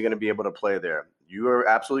long was he going to be able to play there? You are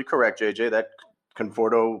absolutely correct, JJ, that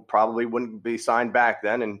Conforto probably wouldn't be signed back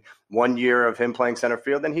then. And 1 year of him playing center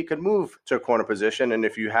field, then he could move to a corner position. And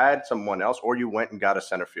if you had someone else, or you went and got a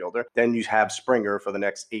center fielder, then you have Springer for the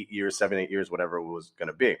next 8 years, 7, 8 years, whatever it was going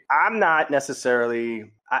to be. I'm not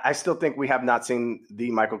necessarily, I still think we have not seen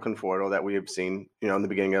the Michael Conforto that we have seen, in the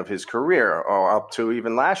beginning of his career or up to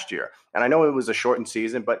even last year. And I know it was a shortened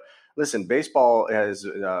season, but listen, baseball has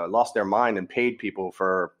lost their mind and paid people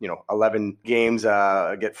for, 11 games,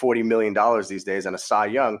 get $40 million these days and a Cy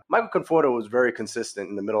Young. Michael Conforto was very consistent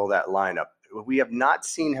in the middle of that lineup. We have not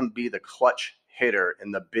seen him be the clutch hitter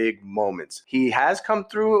in the big moments. He has come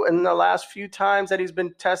through in the last few times that he's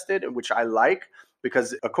been tested, which I like,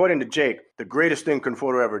 because according to Jake, the greatest thing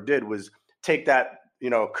Conforto ever did was take that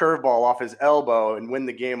curveball off his elbow and win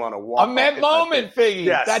the game on a walk. A Met moment, Figgy.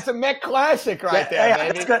 Yes. That's a Met classic right there,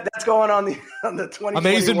 baby. That's going on the 2021.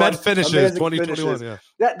 Amazing Met finishes, 2021, yeah.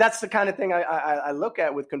 That's the kind of thing I look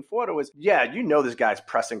at with Conforto is, this guy's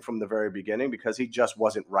pressing from the very beginning because he just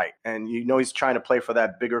wasn't right. And he's trying to play for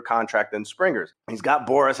that bigger contract than Springer's. He's got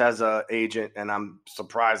Boris as an agent, and I'm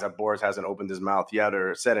surprised that Boris hasn't opened his mouth yet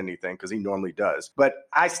or said anything, because he normally does. But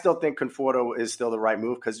I still think Conforto is still the right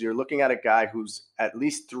move, because you're looking at a guy who's at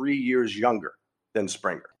least 3 years younger than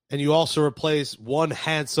Springer. And you also replace one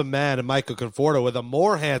handsome man in Michael Conforto with a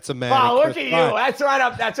more handsome man. Wow, look at you. That's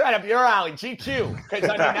right up your alley, GQ. Because,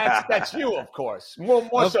 that's you, of course. More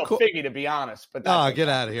so Figgy, to be honest. But get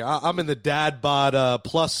out of here. I'm in the dad bod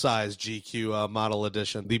plus size GQ model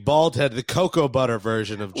edition. The bald head, the cocoa butter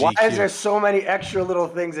version of GQ. Why is there so many extra little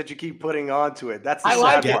things that you keep putting onto it? That's the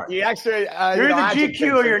sad part. The extra, you're either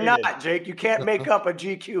GQ or you're not, Jake. You can't make up a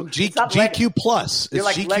GQ. GQ plus. You're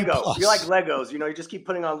like GQ Lego. plus. You're like Legos. You just keep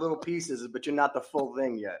putting on little pieces, but you're not the full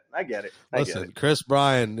thing yet. I get it. Listen, Chris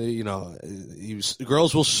Bryan,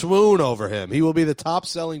 girls will swoon over him. He will be the top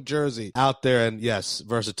selling jersey out there. And yes,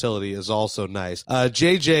 versatility is also nice.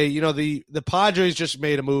 JJ, the Padres just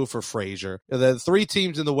made a move for Frazier. The three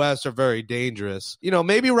teams in the West are very dangerous.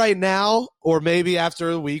 Maybe right now, or maybe after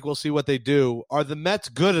a week, we'll see what they do. Are the Mets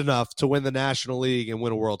good enough to win the National League and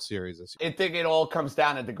win a World Series this year? I think it all comes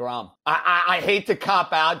down to DeGrom. I hate to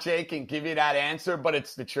cop out, Jake, and give you that answer, but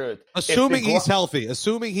it's the truth. Assuming he's healthy,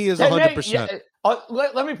 assuming he is 100%.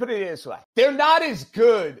 Let me put it this way. They're not as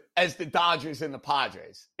good as the Dodgers and the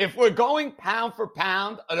Padres. If we're going pound for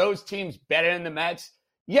pound, are those teams better than the Mets?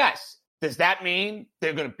 Yes. Does that mean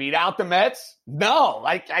they're going to beat out the Mets? No.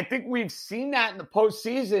 I think we've seen that in the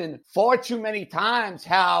postseason far too many times,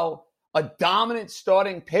 how a dominant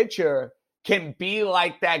starting pitcher can be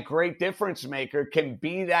like that great difference maker, can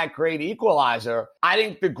be that great equalizer. I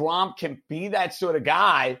think DeGrom can be that sort of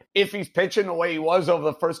guy if he's pitching the way he was over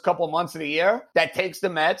the first couple of months of the year, that takes the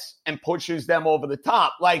Mets and pushes them over the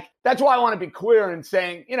top. That's why I want to be clear in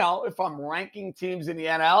saying, if I'm ranking teams in the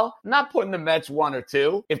NL, I'm not putting the Mets 1 or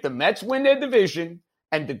 2. If the Mets win their division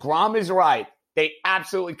and DeGrom is right, they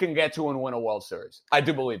absolutely can get to and win a World Series. I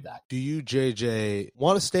do believe that. Do you, JJ,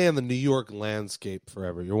 want to stay in the New York landscape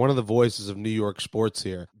forever? You're one of the voices of New York sports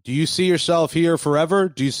here. Do you see yourself here forever?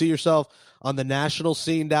 Do you see yourself on the national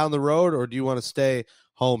scene down the road, or do you want to stay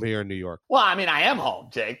home here in New York? Well, I am home,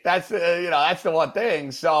 Jake. That's that's the one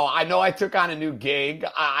thing. So I know I took on a new gig.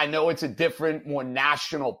 I know it's a different, more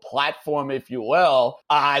national platform, if you will.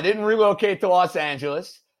 I didn't relocate to Los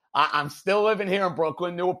Angeles. I'm still living here in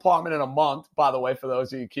Brooklyn, new apartment in a month, by the way, for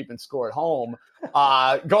those of you keeping score at home.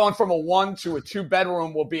 Going from a 1 to a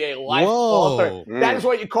 2-bedroom will be a life-altering. That is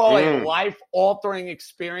what you call a life-altering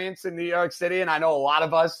experience in New York City, and I know a lot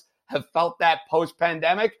of us have felt that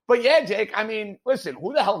post-pandemic. But yeah, Jake, listen,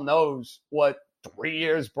 who the hell knows what 3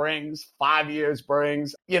 years brings, 5 years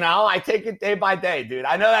brings. I take it day by day, dude.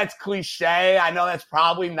 I know that's cliche. I know that's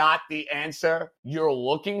probably not the answer you're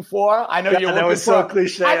looking for. I know you're looking it's so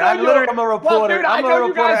cliche. I'm a reporter. Well, dude, I'm a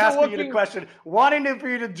reporter asking you the question, wanting for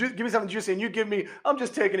you to give me something juicy, and you give me, I'm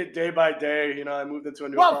just taking it day by day. I moved into a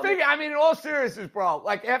new apartment. In all seriousness, bro,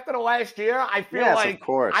 after the last year, I feel of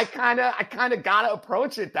course. I kind of got to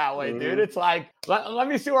approach it that way, dude. It's like, Let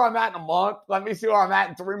me see where I'm at in a month. Let me see where I'm at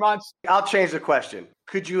in 3 months. I'll change the question.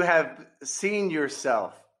 Could you have seen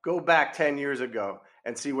yourself go back 10 years ago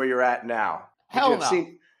and see where you're at now? Hell no.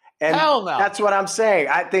 Hell no. That's what I'm saying.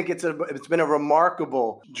 I think it's been a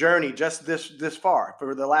remarkable journey just this far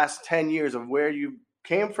for the last 10 years of where you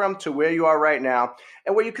came from to where you are right now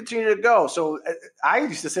and where you continue to go. So I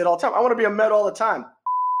used to say it all the time. I want to be a Met all the time.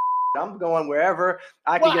 I'm going wherever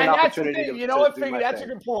I can get an opportunity to. You know what, Figgy? That's a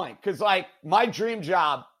good point. Because like my dream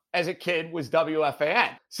job as a kid was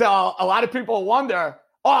WFAN. So a lot of people wonder,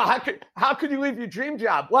 how could you leave your dream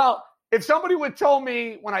job? Well, if somebody would told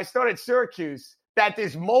me when I started Syracuse that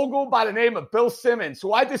this mogul by the name of Bill Simmons,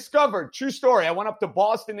 who I discovered, true story, I went up to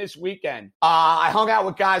Boston this weekend. I hung out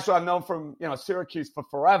with guys who I've known from, Syracuse for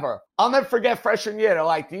forever. I'll never forget freshman year. They're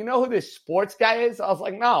like, do you know who this sports guy is? I was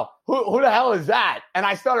like, no. Who the hell is that? And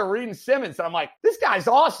I started reading Simmons, and I'm like, this guy's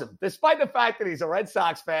awesome. Despite the fact that he's a Red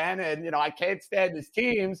Sox fan and, I can't stand his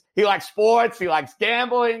teams. He likes sports. He likes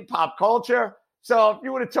gambling, pop culture. So if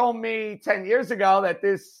you would have told me 10 years ago that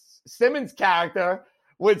this Simmons character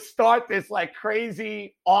would start this like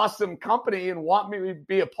crazy, awesome company and want me to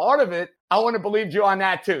be a part of it, I wouldn't have believed you on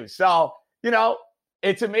that too. So,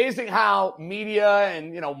 it's amazing how media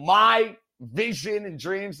and, my vision and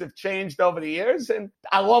dreams have changed over the years. And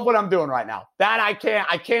I love what I'm doing right now. That I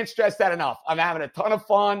can't stress that enough. I'm having a ton of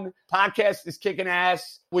fun. Podcast is kicking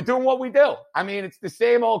ass. We're doing what we do. I mean, it's the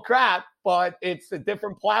same old crap, but it's a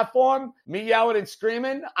different platform. Me yelling and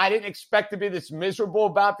screaming. I didn't expect to be this miserable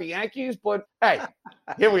about the Yankees, but hey,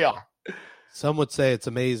 here we are. Some would say it's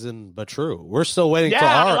amazing, but true. We're still waiting for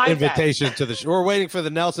our invitation to the show. We're waiting for the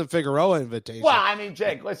Nelson Figueroa invitation. Well, I mean,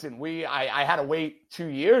 Jake, listen, I had to wait 2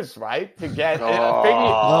 years, right, to get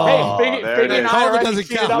Figgy and I already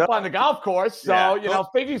teed up on the golf course. So,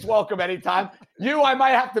 Figgy's welcome anytime. I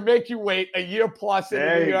might have to make you wait a year plus in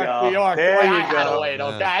New York. There you had to wait,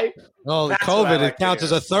 okay? Well, the COVID, it counts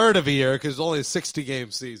as a third of a year because it's only a 60-game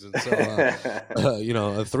season. So,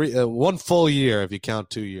 1 full year if you count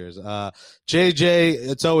 2 years. JJ,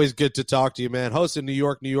 it's always good to talk to you, man. Host in New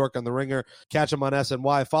York on The Ringer. Catch him on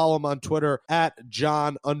SNY. Follow him on Twitter at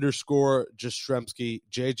John_Jastremski.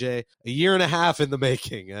 JJ, a year and a half in the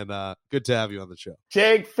making, and good to have you on the show.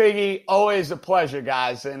 Jake, Figgy, always a pleasure,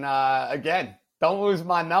 guys. And again, don't lose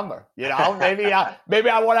my number. Maybe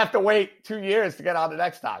I won't have to wait 2 years to get on the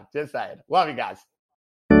next time. Just saying. Love you guys.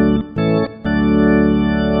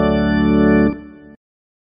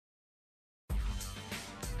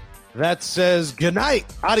 That says goodnight,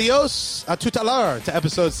 adios, a tout à l'heure to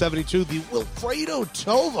episode 72, the Wilfredo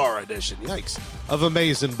Tovar edition, yikes, of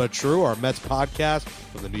Amazing But True, our Mets podcast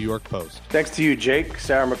from the New York Post. Thanks to you, Jake,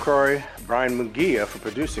 Sarah McCrory, Brian Munguia for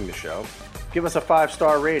producing the show. Give us a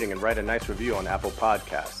 5-star rating and write a nice review on Apple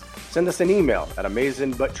Podcasts. Send us an email at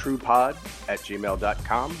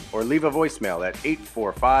amazingbutTruePod@gmail.com or leave a voicemail at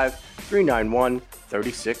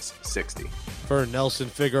 845-391-3660. For Nelson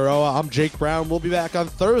Figueroa, I'm Jake Brown. We'll be back on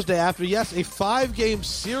Thursday after, a 5-game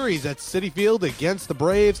series at Citi Field against the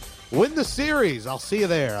Braves. Win the series. I'll see you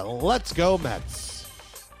there. Let's go, Mets.